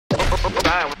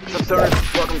Hi, what's up,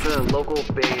 stoners? Welcome to the local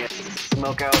band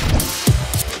Smokeout.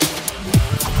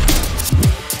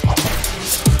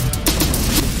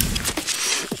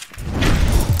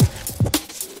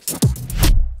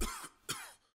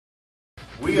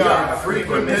 We are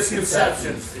Frequent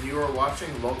Misconceptions, and you are watching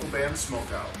local band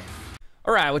Smokeout.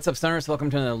 Alright, what's up, stoners? Welcome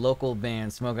to the local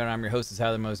band Smokeout. I'm your host,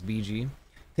 Tyler Most BG.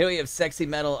 Today we have sexy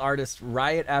metal artist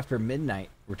Riot After Midnight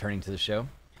returning to the show.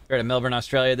 They're out of Melbourne,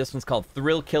 Australia. This one's called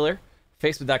Thrill Killer.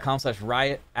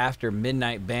 Facebook.com/Riot After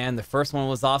Midnight Band. The first one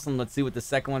was awesome. Let's see what the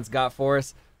second one's got for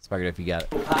us. Spark it if you got it.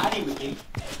 Party with you.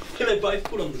 Can they both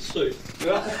put on the suit?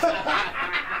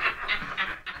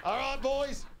 Alright,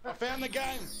 boys, I found the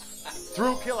game.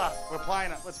 Thrill Killer, we're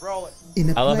playing it. Let's roll it.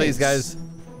 I love these guys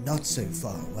not so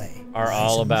far away are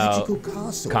all about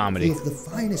comedy. Of the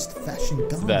finest fashion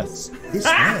garments this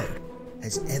world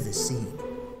has ever seen.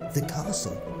 The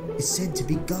castle is said to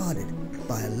be guarded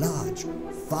by a large,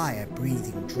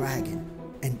 fire-breathing dragon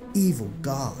and evil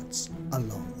guards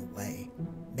along the way.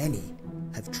 Many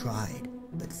have tried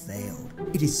but failed.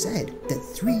 It is said that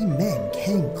 3 men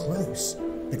came close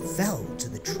but fell to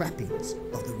the trappings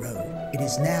of the road. It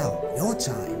is now your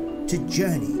time to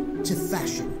journey to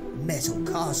Fashion Metal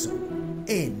Castle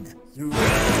in Thrill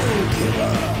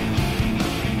Killer.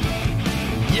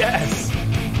 Yes!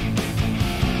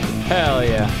 Hell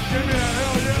yeah. Give me a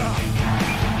hell yeah.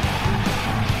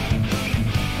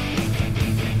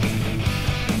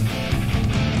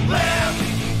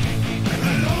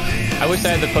 I wish I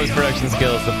had the post-production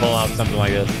skills to pull out something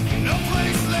like this. No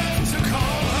place left to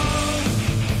call home.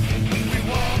 We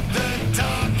walk the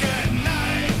dark at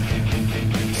night,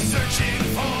 searching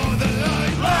for the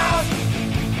light. Lost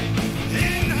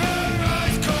in her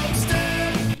eyes, cold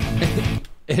stare.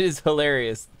 It is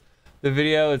hilarious. The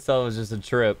video itself is just a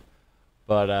trip.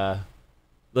 But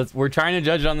we're trying to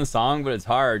judge it on the song, but it's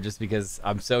hard just because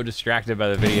I'm so distracted by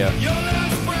the video. Your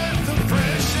last breath of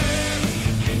fresh air.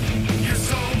 Your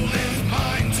soul is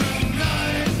mine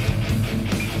tonight.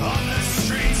 On the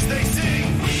streets they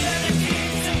sing. We are the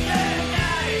kings of the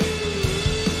night.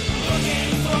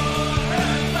 Looking for a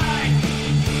fight.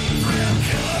 Thrill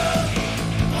killer,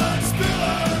 blood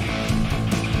spiller.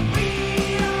 We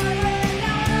are the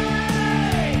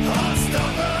night. Heart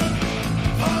stopper,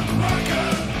 punk rocker.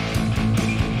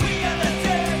 We are the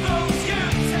devil's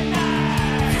youth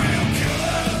tonight. Thrill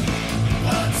killer,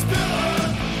 blood spiller.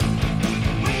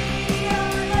 We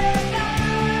are the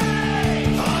night.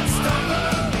 Heart stopper,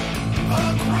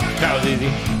 punk rocker. That was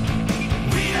easy.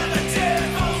 We are the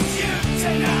devil's youth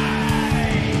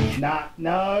tonight. Nah,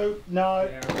 no,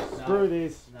 screw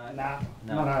this. Nah,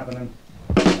 not happening.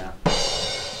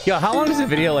 Yo, how long does a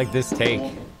video like this take?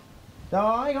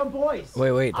 No, hang on, boys.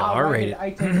 Wait, the R-rated.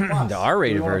 18 plus. The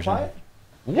R-rated You wanna version. play it?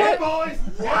 What? Yeah, boys.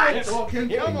 What?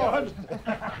 Come on.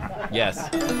 Yes.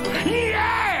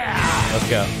 Yeah! Let's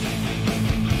go.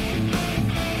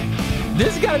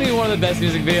 This has got to be one of the best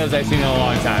music videos I've seen in a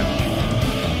long time.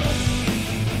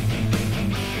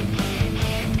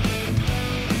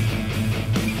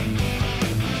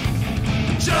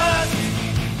 Just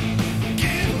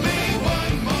give me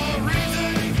one more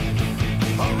reason,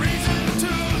 a reason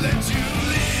to let you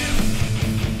live.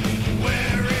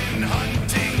 We're in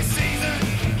hunting season,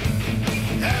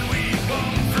 and we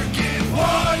won't forgive.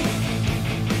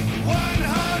 One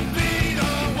heartbeat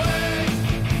away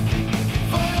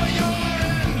for your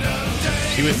end of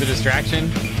day. She was the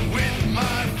distraction. With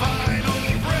my final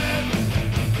breath,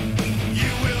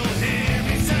 you will hear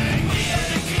me sing. We are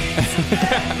the kings of the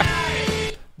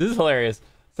night. This is hilarious.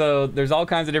 So there's all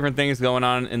kinds of different things going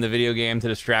on in the video game to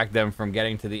distract them from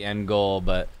getting to the end goal,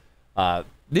 but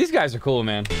these guys are cool,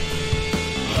 man.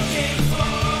 Looking for a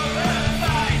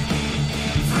fight.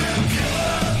 Thrill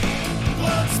killer,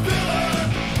 blood spiller.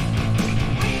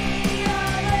 We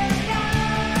are the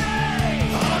night.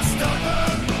 Heart stopper,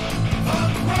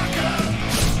 punk rocker.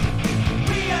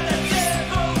 We are the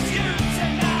devil's youth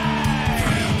tonight.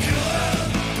 Thrill killer,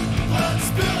 blood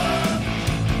spiller.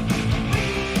 We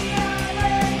are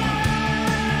the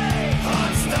night.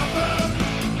 Heart stopper,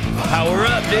 punk Power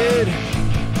up, dude.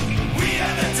 We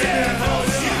are the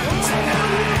devil's youth tonight.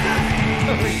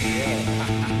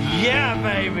 Yeah,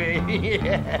 baby.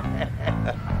 Yeah.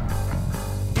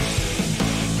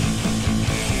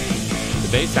 The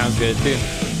bass sounds good too.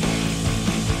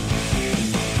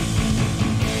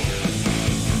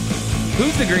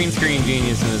 Who's the green screen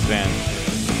genius in this band?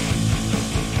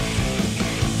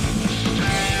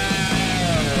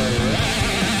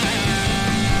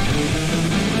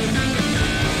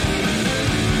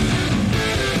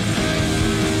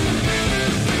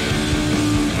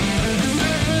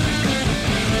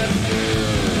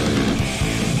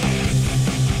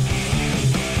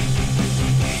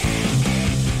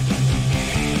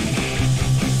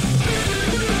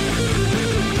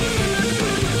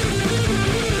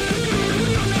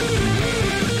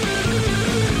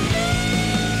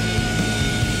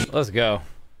 Let's go.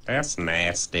 That's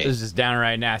nasty. This is just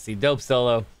downright nasty. Dope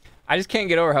solo. I just can't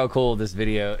get over how cool this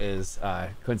video is.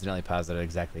 Coincidentally paused it at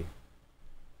exactly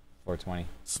 4:20.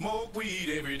 Smoke weed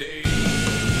every day.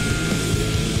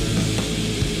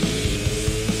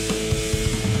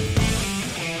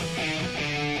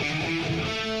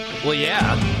 Well,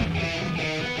 yeah.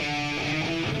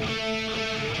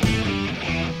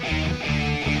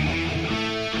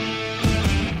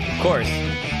 Of course.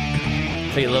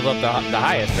 So you live up the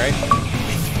highest, right?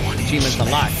 Achievements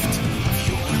unlocked.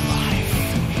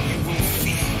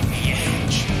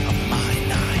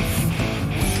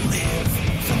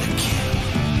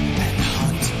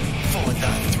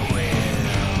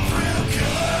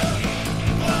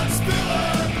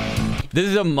 This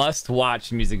is a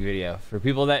must-watch music video for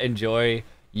people that enjoy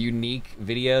unique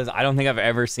videos. I don't think I've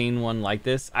ever seen one like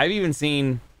this. I've even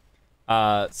seen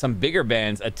some bigger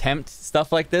bands attempt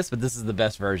stuff like this, but this is the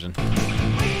best version.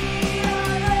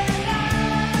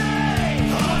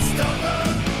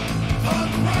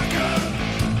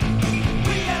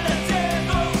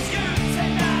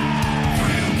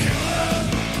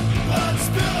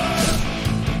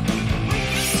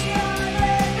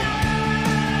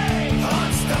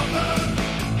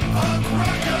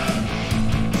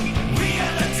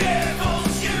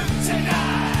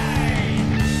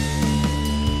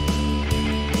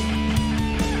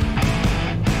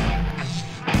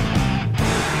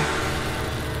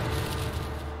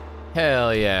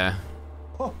 Hell yeah.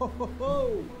 Ho, ho, ho,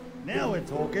 ho. Now we're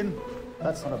talking.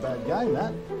 That's not a bad game,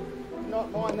 that.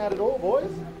 Not mind that at all, boys.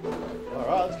 All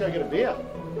right, let's go get a beer.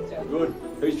 Sounds good.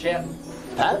 Who's shouting?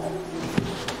 Pat?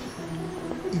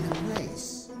 In a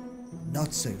place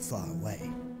not so far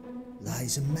away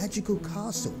lies a magical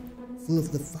castle full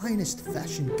of the finest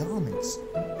fashion garments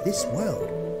this world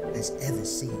has ever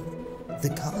seen. The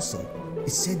castle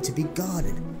is said to be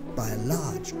guarded by a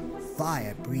large,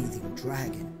 fire-breathing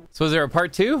dragon. So is there a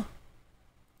part 2?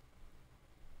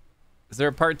 Is there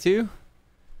a part 2?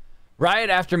 Riot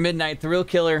After Midnight, Thrill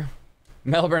Killer,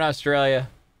 Melbourne, Australia.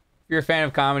 If you're a fan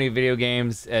of comedy, video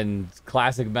games, and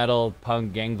classic metal,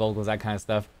 punk, gang vocals, that kind of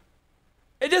stuff,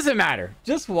 it doesn't matter.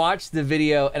 Just watch the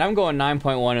video, and I'm going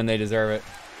 9.1 and they deserve it.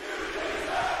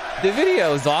 The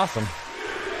video is awesome.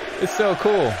 It's so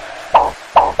cool.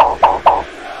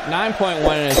 9.1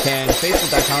 out of 10.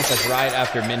 Facebook.com/Riot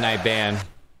After Midnight Band.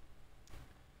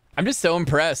 I'm just so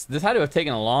impressed. This had to have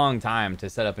taken a long time to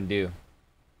set up and do.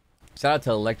 Shout out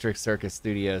to Electric Circus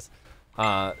Studios.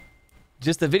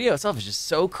 Just the video itself is just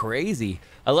so crazy.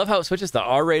 I love how it switches to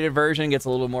R-rated version, gets a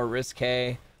little more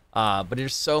risque. But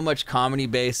there's so much comedy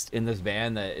based in this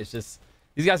band that it's just,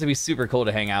 these guys would be super cool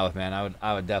to hang out with, man.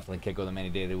 I would definitely kick with them any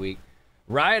day of the week.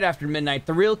 Riot After Midnight,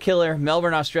 Thrill Killer,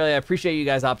 Melbourne, Australia. I appreciate you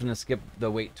guys opting to skip the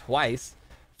wait twice.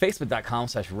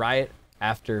 Facebook.com/Riot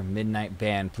After Midnight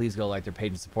Band. Please go like their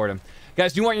page and support them.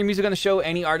 Guys, do you want your music on the show?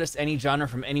 Any artist, any genre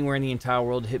from anywhere in the entire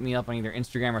world, hit me up on either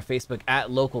Instagram or Facebook at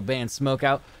local band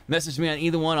Smokeout. Message me on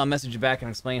either one. I'll message you back and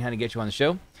explain how to get you on the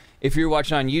show. If you're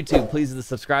watching on YouTube, please hit the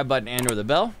subscribe button and or the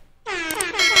bell.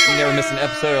 You never miss an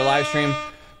episode or live stream.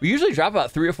 We usually drop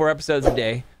about 3 or 4 episodes a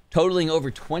day, totaling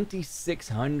over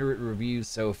 2,600 reviews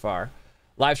so far.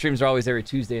 Live streams are always every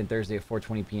Tuesday and Thursday at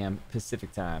 4:20 p.m.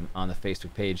 Pacific time on the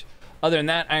Facebook page. Other than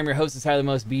that, I'm your host, Tyler the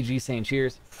Most BG, saying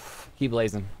cheers, keep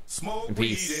blazing, Smoke and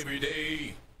peace. weed every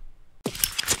day.